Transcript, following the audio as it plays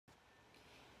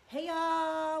Hey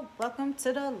y'all, welcome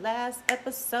to the last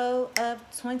episode of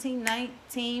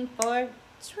 2019 for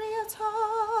Trio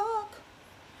Talk.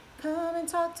 Come and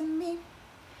talk to me.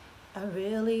 I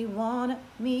really wanna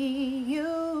meet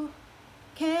you.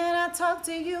 Can I talk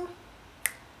to you?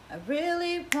 I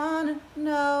really wanna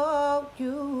know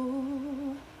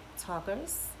you.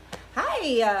 Talkers.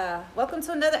 Hi, welcome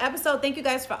to another episode. Thank you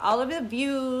guys for all of the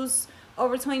views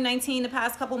over 2019, the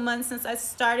past couple months since I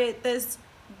started this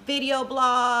video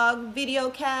blog, video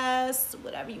cast,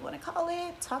 whatever you want to call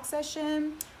it, talk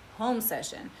session, home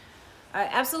session. I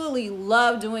absolutely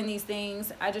love doing these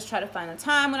things. I just try to find the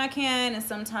time when I can, and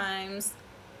sometimes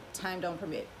time don't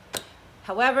permit.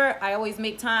 However, I always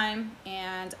make time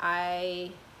and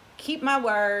I keep my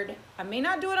word. I may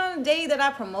not do it on the day that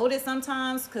I promote it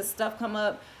sometimes because stuff come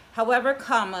up. However,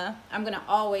 I'm gonna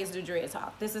always do Dread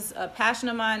Talk. This is a passion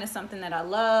of mine. It's something that I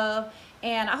love.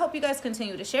 And I hope you guys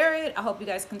continue to share it. I hope you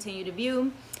guys continue to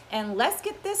view. And let's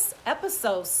get this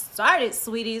episode started,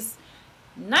 sweeties.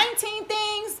 19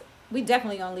 things we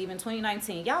definitely gonna leave in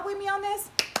 2019. Y'all with me on this?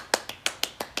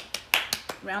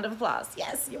 Round of applause.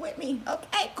 Yes, you're with me.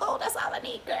 Okay, cool. That's all I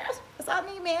need, girls. That's all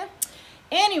I need, man.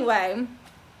 Anyway,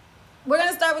 we're going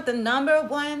to start with the number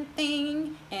one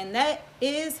thing, and that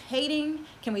is hating.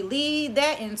 Can we lead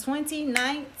that in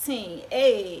 2019?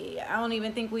 Hey, I don't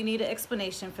even think we need an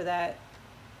explanation for that.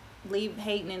 Leave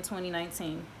hating in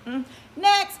 2019.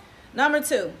 Next, number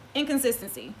two,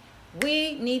 inconsistency.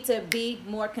 We need to be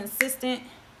more consistent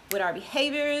with our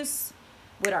behaviors,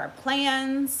 with our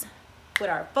plans,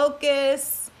 with our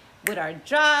focus, with our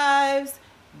drives,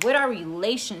 with our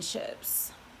relationships.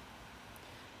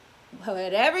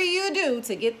 Whatever you do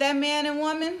to get that man and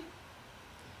woman,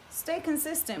 stay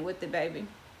consistent with it, baby.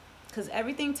 Because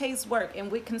everything takes work. And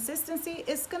with consistency,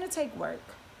 it's going to take work.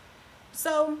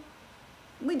 So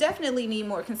we definitely need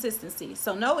more consistency.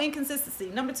 So no inconsistency.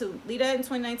 Number two, lead that in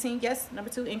 2019. Yes, number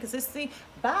two, inconsistency.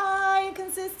 Bye,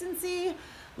 inconsistency.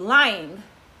 Lying.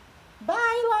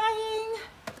 Bye, lying.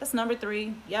 That's number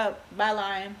three. Yep, bye,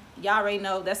 lying. Y'all already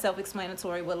know that's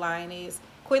self-explanatory what lying is.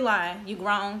 Quit lying. You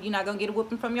grown. You're not going to get a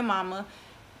whooping from your mama.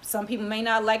 Some people may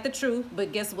not like the truth,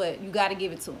 but guess what? You got to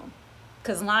give it to them.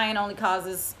 Because lying only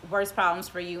causes worse problems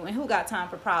for you. And who got time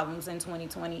for problems in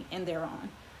 2020 and thereon?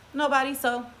 Nobody.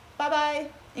 So, bye-bye,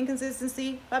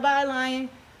 inconsistency. Bye-bye, lying.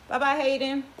 Bye-bye,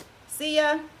 hating. See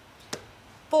ya.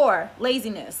 4,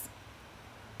 laziness.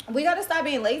 We got to stop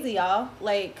being lazy, y'all.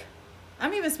 Like,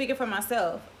 I'm even speaking for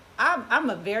myself. I'm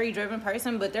a very driven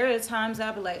person, but there are times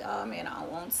I'll be like, oh, man, I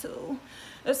don't want to.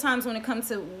 There's times when it comes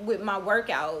to with my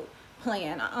workout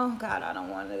plan. Oh, God, I don't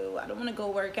want to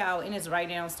go work out, and it's right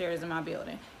downstairs in my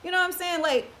building. You know what I'm saying?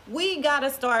 Like, we got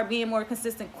to start being more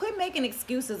consistent. Quit making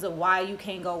excuses of why you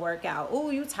can't go work out.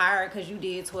 Oh, you tired because you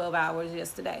did 12 hours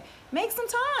yesterday. Make some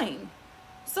time.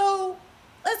 So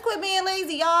let's quit being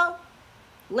lazy, y'all.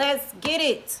 Let's get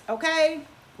it, okay?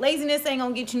 Laziness ain't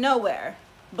going to get you nowhere,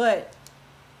 but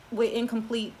with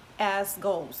incomplete ass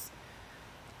goals.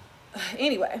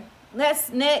 Anyway,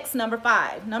 next, number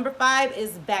 5. Number 5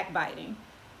 is backbiting.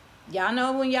 Y'all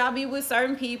know when y'all be with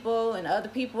certain people and other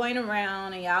people ain't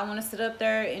around and y'all want to sit up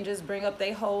there and just bring up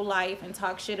their whole life and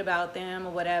talk shit about them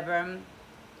or whatever.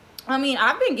 I mean,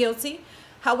 I've been guilty.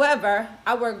 However,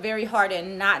 I work very hard at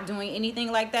not doing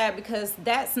anything like that because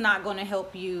that's not going to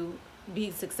help you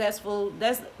be successful.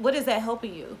 What is that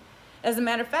helping you? As a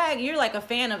matter of fact, you're like a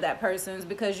fan of that person's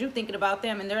because you're thinking about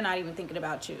them and they're not even thinking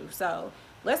about you. So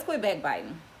let's quit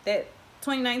backbiting. That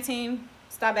 2019,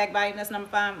 stop backbiting. That's number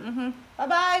 5.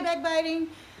 Bye-bye, backbiting.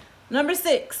 Number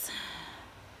 6,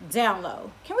 down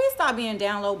low. Can we stop being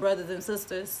down low, brothers and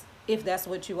sisters, if that's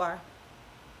what you are?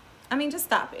 I mean, just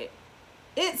stop it.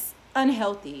 It's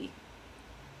unhealthy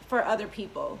for other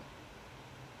people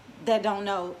that don't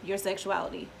know your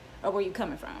sexuality or where you're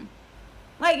coming from.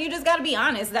 Like, you just got to be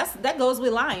honest. That goes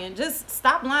with lying. Just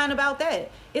stop lying about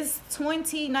that. It's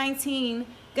 2019,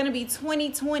 going to be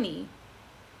 2020.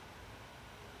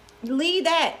 Leave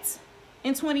that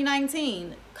in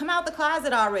 2019. Come out the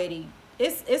closet already.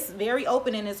 It's very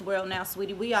open in this world now,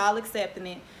 sweetie. We all accepting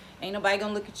it. Ain't nobody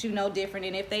going to look at you no different.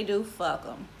 And if they do, fuck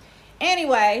them.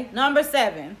 Anyway, number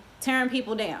 7, tearing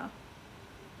people down.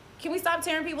 Can we stop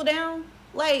tearing people down?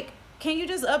 Like, can you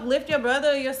just uplift your brother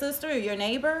or your sister or your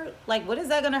neighbor? Like, what is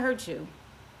that going to hurt you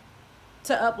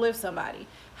to uplift somebody?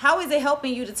 How is it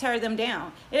helping you to tear them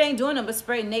down? It ain't doing them but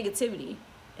spread negativity.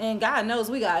 And God knows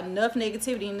we got enough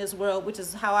negativity in this world, which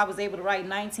is how I was able to write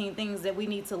 19 things that we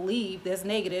need to leave that's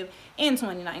negative in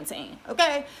 2019.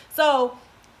 Okay? So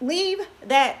leave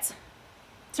that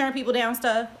tearing people down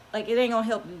stuff. Like, it ain't going to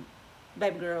help you,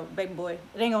 baby girl, baby boy.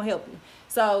 It ain't going to help you.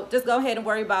 So just go ahead and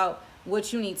worry about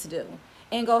what you need to do.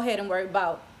 and go ahead and worry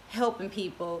about helping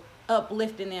people,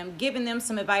 uplifting them, giving them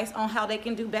some advice on how they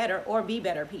can do better or be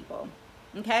better people.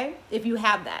 Okay? If you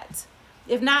have that.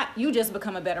 If not, you just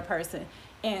become a better person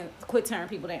and quit tearing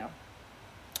people down.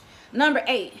 Number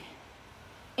 8,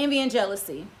 envy and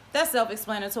jealousy. That's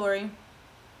self-explanatory.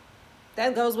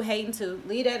 That goes with hating too.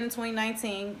 Leave that in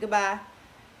 2019. Goodbye.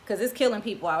 Because it's killing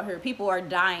people out here. People are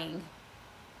dying.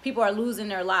 People are losing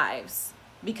their lives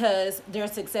because they're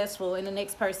successful and the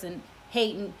next person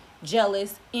hating,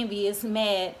 jealous, envious,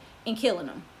 mad, and killing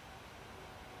them.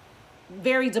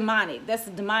 Very demonic. That's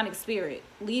a demonic spirit.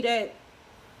 Leave that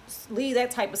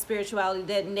type of spirituality,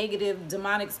 that negative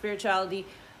demonic spirituality.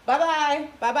 Bye-bye.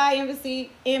 Bye-bye,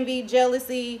 envy,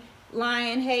 jealousy,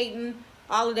 lying, hating,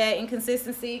 all of that,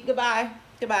 inconsistency. Goodbye.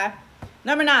 Goodbye.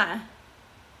 Number 9,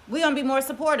 we're going to be more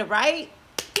supportive, right?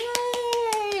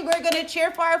 Yay! We're going to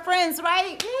cheer for our friends,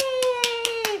 right?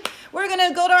 Yay! We're going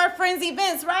to go to our friends'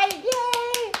 events, right?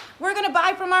 Yay! We're going to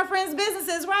buy from our friends'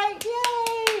 businesses, right?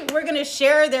 Yay! We're going to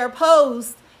share their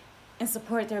posts and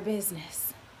support their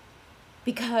business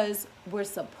because we're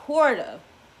supportive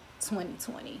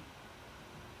 2020,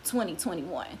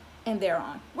 2021, and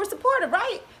thereon. We're supportive,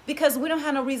 right? Because we don't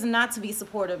have no reason not to be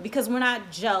supportive because we're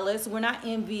not jealous, we're not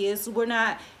envious, we're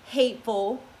not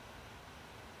hateful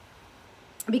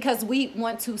because we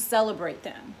want to celebrate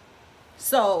them.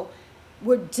 So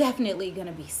we're definitely going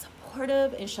to be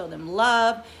supportive and show them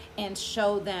love and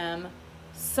show them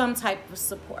some type of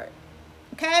support.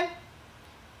 Okay?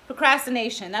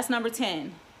 Procrastination. That's number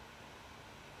 10.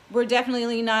 We're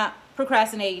definitely not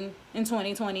procrastinating in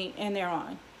 2020 and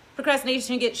thereon.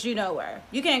 Procrastination gets you nowhere.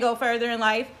 You can't go further in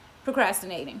life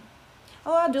procrastinating.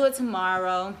 Oh, I'll do it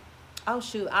tomorrow. Oh,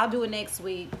 shoot, I'll do it next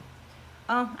week.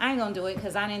 Oh, I ain't gonna do it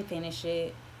because I didn't finish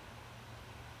it.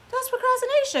 That's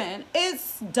procrastination.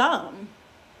 It's dumb.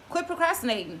 Quit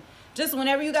procrastinating. Just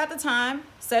whenever you got the time,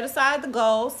 set aside the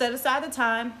goal, set aside the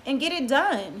time, and get it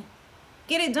done.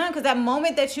 Get it done, because that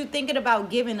moment that you're thinking about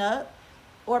giving up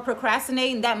or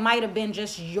procrastinating, that might have been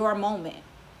just your moment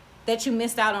that you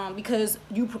missed out on because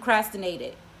you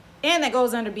procrastinated. And that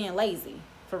goes under being lazy,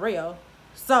 for real.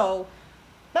 So,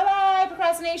 bye-bye,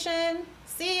 procrastination.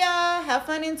 See ya. Have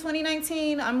fun in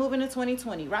 2019. I'm moving to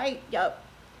 2020, right? Yup.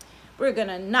 We're going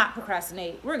to not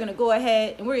procrastinate. We're going to go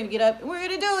ahead and we're going to get up and we're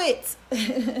going to do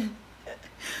it.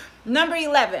 Number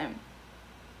 11,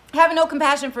 having no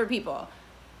compassion for people.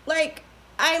 Like,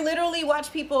 I literally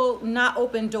watch people not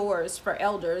open doors for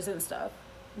elders and stuff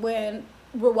when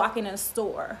we're walking in a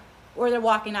store or they're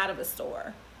walking out of a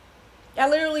store. I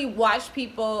literally watch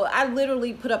people. I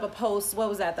literally put up a post, what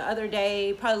was that, the other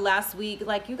day, probably last week,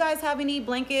 like, you guys have any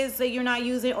blankets that you're not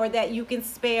using or that you can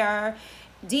spare?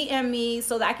 DM me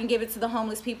so that I can give it to the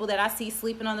homeless people that I see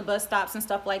sleeping on the bus stops and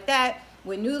stuff like that,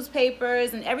 with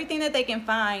newspapers and everything that they can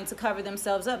find to cover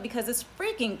themselves up, because it's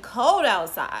freaking cold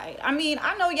outside. I mean,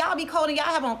 I know y'all be cold and y'all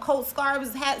have on coat,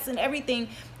 scarves, hats, and everything.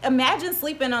 Imagine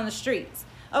sleeping on the streets,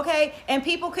 okay? And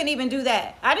people couldn't even do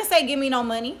that. I didn't say give me no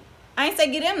money. I ain't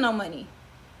say get them no money.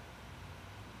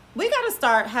 We got to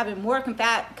start having more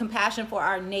compassion for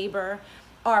our neighbor,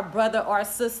 our brother, our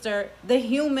sister, the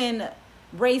human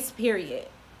race, period.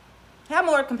 Have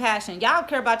more compassion. Y'all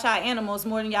care about y'all animals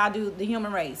more than y'all do the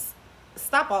human race.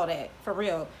 Stop all that, for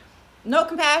real. No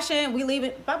compassion. We leave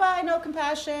it. Bye-bye, no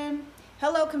compassion.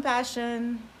 Hello,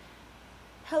 compassion.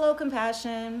 Hello,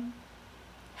 compassion.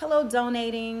 Hello,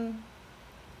 donating.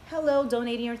 Hello,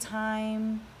 donating your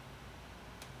time.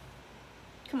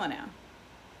 Come on now.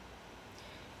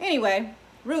 Anyway,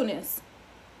 rudeness.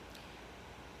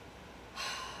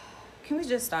 Can we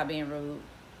just stop being rude?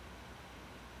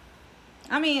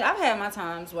 I mean, I've had my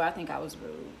times where I think I was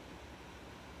rude.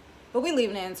 But we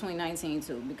leaving that in 2019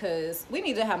 too, because we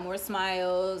need to have more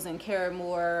smiles and care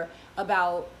more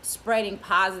about spreading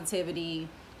positivity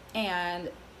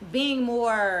and being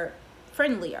more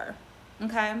friendlier,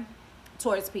 okay,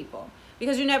 towards people.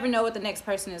 Because you never know what the next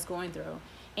person is going through.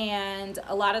 And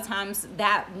a lot of times,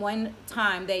 that one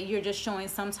time that you're just showing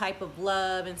some type of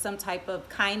love and some type of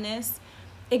kindness,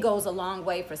 it goes a long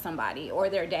way for somebody or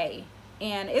their day.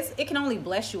 And it can only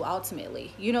bless you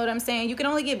ultimately. You know what I'm saying? You can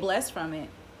only get blessed from it.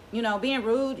 You know, being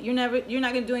rude, you're not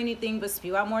going to do anything but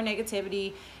spew out more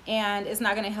negativity, and it's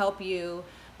not going to help you,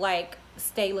 like,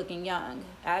 stay looking young.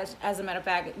 As a matter of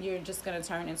fact, you're just going to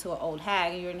turn into an old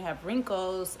hag, and you're going to have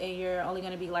wrinkles, and you're only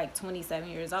going to be like 27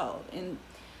 years old. And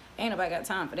ain't nobody got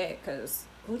time for that, because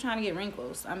who's trying to get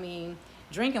wrinkles? I mean,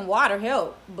 drinking water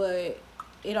help, but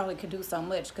it only could do so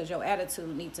much because your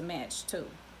attitude needs to match too.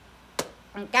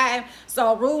 Okay,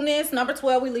 so rudeness, number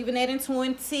 12, we're leaving that in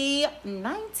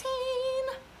 2019.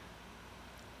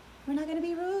 We're not going to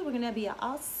be rude. We're going to be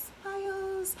all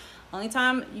smiles, Only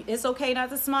time it's okay not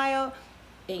to smile,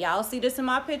 and y'all see this in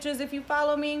my pictures if you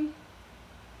follow me,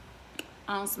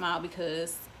 I don't smile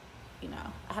because, you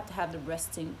know, I have to have the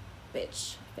resting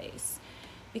bitch face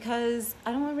because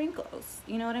I don't want wrinkles.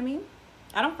 You know what I mean?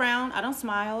 I don't frown. I don't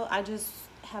smile. I just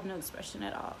have no expression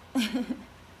at all.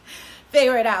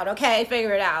 Figure it out, okay?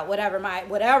 Figure it out. Whatever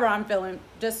I'm feeling,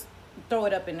 just throw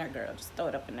it up in there, girl. Just throw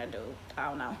it up in there, dude. I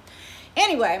don't know.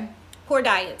 Anyway, poor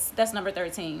diets. That's number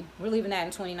 13. We're leaving that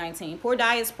in 2019. Poor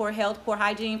diets, poor health, poor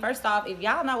hygiene. First off, if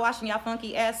y'all not washing y'all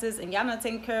funky asses and y'all not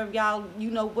taking care of y'all, you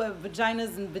know what,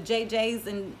 vaginas and vajayjays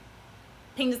and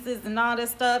penises and all that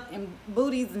stuff and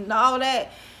booties and all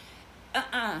that,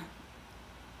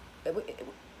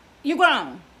 you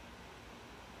grown.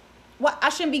 What? I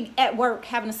shouldn't be at work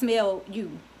having to smell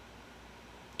you,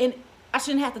 and I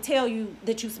shouldn't have to tell you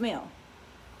that you smell.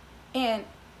 And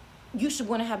you should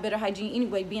want to have better hygiene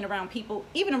anyway, being around people,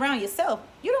 even around yourself.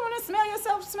 You don't want to smell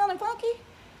yourself smelling funky?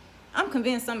 I'm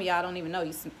convinced some of y'all don't even know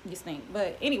you stink.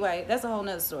 But anyway, that's a whole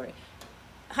nother story.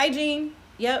 Hygiene,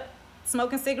 yep.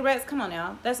 Smoking cigarettes, come on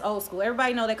now. That's old school.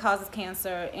 Everybody know that causes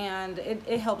cancer, and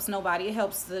it helps nobody.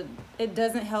 It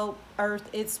doesn't help Earth.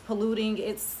 It's polluting.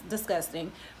 It's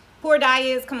disgusting. Poor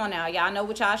diets, come on now. Y'all know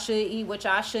what y'all should eat, what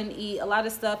y'all shouldn't eat. A lot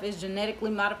of stuff is genetically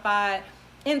modified.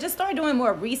 And just start doing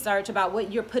more research about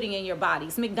what you're putting in your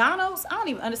bodies. McDonald's, I don't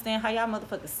even understand how y'all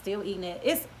motherfuckers still eating it.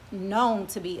 It's known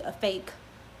to be a fake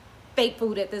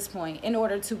food at this point in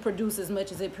order to produce as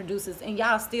much as it produces. And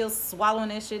y'all still swallowing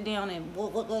that shit down and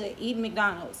eating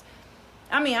McDonald's.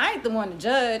 I mean, I ain't the one to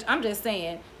judge. I'm just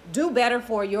saying, do better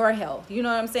for your health. You know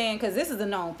what I'm saying? Because this is a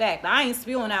known fact. I ain't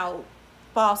spewing out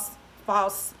false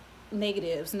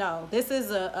negatives. No, this is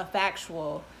a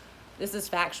factual. This is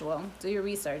factual. Do your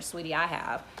research, sweetie. I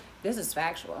have. This is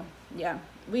factual. Yeah.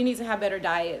 We need to have better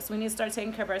diets. We need to start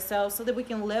taking care of ourselves so that we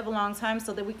can live a long time,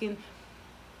 so that we can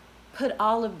put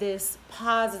all of this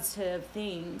positive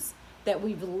things that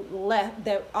we've left,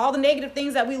 that all the negative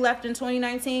things that we left in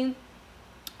 2019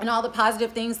 and all the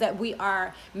positive things that we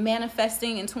are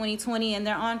manifesting in 2020 and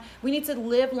thereon, we need to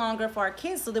live longer for our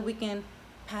kids so that we can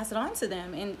pass it on to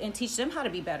them and teach them how to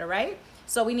be better, right?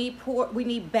 So we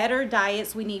need better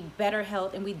diets, we need better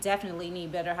health, and we definitely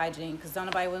need better hygiene, because don't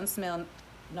nobody want to smell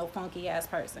no funky ass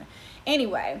person.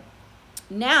 Anyway,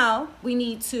 now we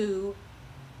need to,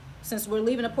 since we're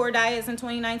leaving the poor diets in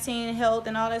 2019, health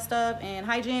and all that stuff, and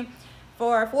hygiene,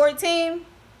 for 14,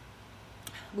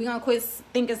 we're going to quit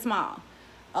thinking small.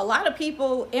 A lot of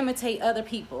people imitate other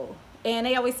people, and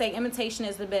they always say imitation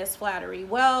is the best flattery.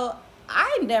 Well,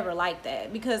 I never like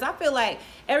that, because I feel like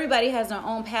everybody has their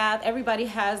own path. Everybody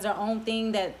has their own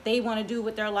thing that they want to do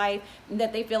with their life,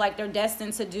 that they feel like they're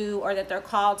destined to do or that they're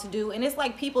called to do. And it's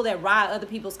like people that ride other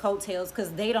people's coattails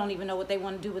because they don't even know what they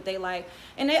want to do with their life.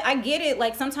 And I get it.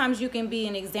 Like, sometimes you can be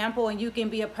an example and you can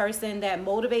be a person that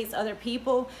motivates other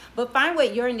people, but find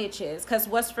what your niche is, because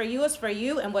what's for you is for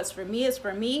you and what's for me is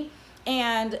for me.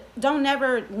 And don't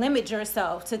never limit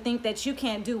yourself to think that you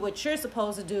can't do what you're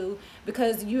supposed to do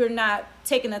because you're not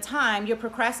taking the time, you're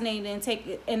procrastinating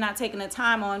and not taking the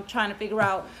time on trying to figure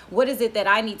out what is it that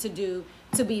I need to do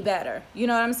to be better. You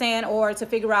know what I'm saying? Or to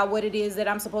figure out what it is that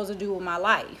I'm supposed to do with my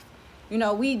life. You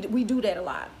know, we do that a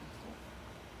lot.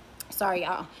 Sorry,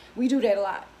 y'all. We do that a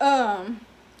lot.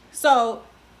 So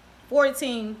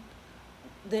 14,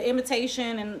 the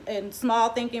imitation and small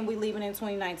thinking, we leaving in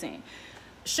 2019.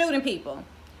 Shooting people.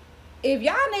 If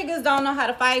y'all niggas don't know how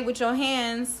to fight with your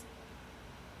hands,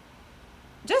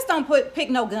 just don't pick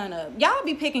no gun up. Y'all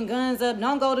be picking guns up.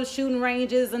 Don't go to shooting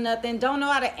ranges or nothing. Don't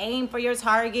know how to aim for your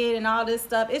target and all this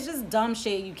stuff. It's just dumb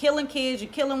shit. You killing kids, you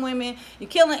killing women, you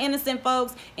killing innocent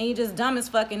folks, and you just dumb as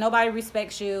fuck and nobody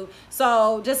respects you.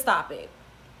 So just stop it.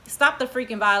 Stop the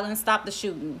freaking violence. Stop the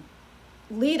shooting.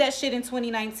 Leave that shit in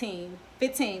 2019.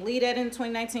 15. Leave that in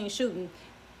 2019 shooting.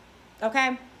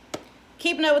 Okay?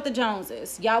 Keeping up with the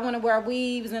Joneses. Y'all want to wear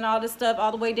weaves and all this stuff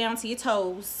all the way down to your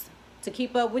toes to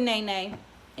keep up with Nene.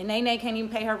 And Nene can't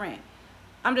even pay her rent.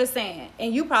 I'm just saying.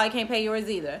 And you probably can't pay yours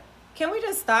either. Can we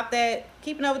just stop that?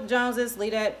 Keeping up with the Joneses.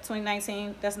 Leave that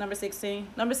 2019. That's number 16.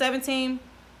 Number 17.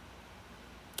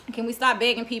 Can we stop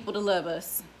begging people to love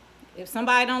us? If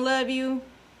somebody don't love you,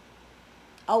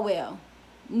 oh well.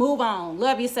 Move on.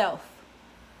 Love yourself.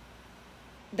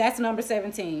 That's number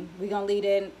 17. We're going to leave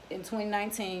that in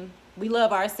 2019. We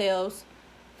love ourselves.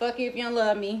 Fuck you if you don't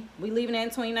love me. We leaving it in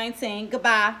 2019.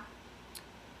 Goodbye.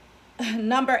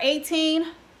 Number 18,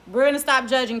 we're going to stop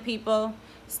judging people.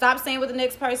 Stop saying what the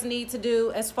next person needs to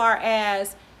do as far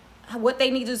as what they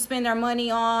need to spend their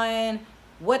money on,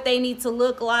 what they need to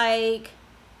look like,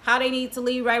 how they need to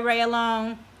leave Ray Ray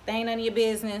alone. They ain't none of your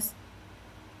business.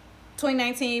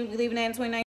 2019, we leaving that in 2019.